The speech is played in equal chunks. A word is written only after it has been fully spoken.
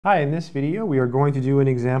Hi, in this video we are going to do an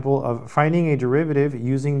example of finding a derivative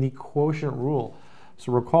using the quotient rule.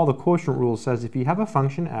 So recall the quotient rule says if you have a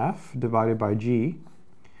function f divided by g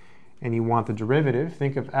and you want the derivative,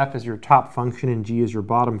 think of f as your top function and g as your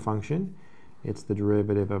bottom function. It's the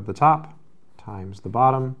derivative of the top times the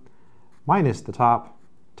bottom minus the top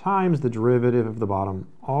times the derivative of the bottom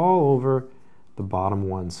all over the bottom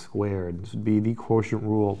one squared. This would be the quotient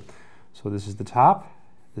rule. So this is the top,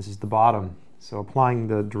 this is the bottom. So applying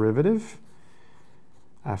the derivative,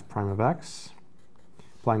 f prime of x,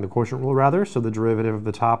 applying the quotient rule rather, so the derivative of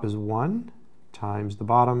the top is 1 times the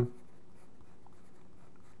bottom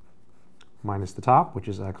minus the top, which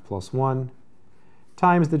is x plus 1,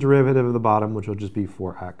 times the derivative of the bottom, which will just be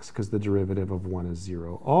 4x, because the derivative of 1 is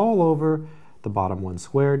 0, all over the bottom 1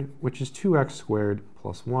 squared, which is 2x squared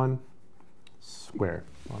plus 1 squared.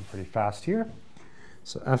 Going pretty fast here.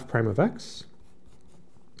 So f prime of x.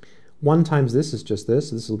 1 times this is just this.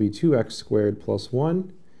 This will be 2x squared plus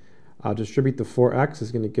 1. Distribute the 4x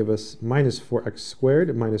is going to give us minus 4x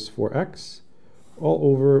squared minus 4x. All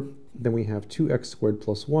over, then we have 2x squared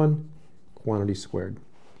plus 1, quantity squared.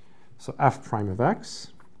 So f prime of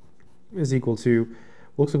x is equal to,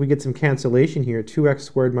 looks like we get some cancellation here. 2x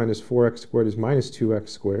squared minus 4x squared is minus 2x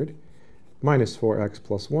squared minus 4x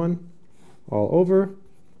plus 1 all over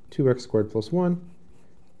 2x squared plus 1,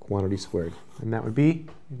 quantity squared. And that would be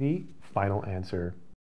the final answer.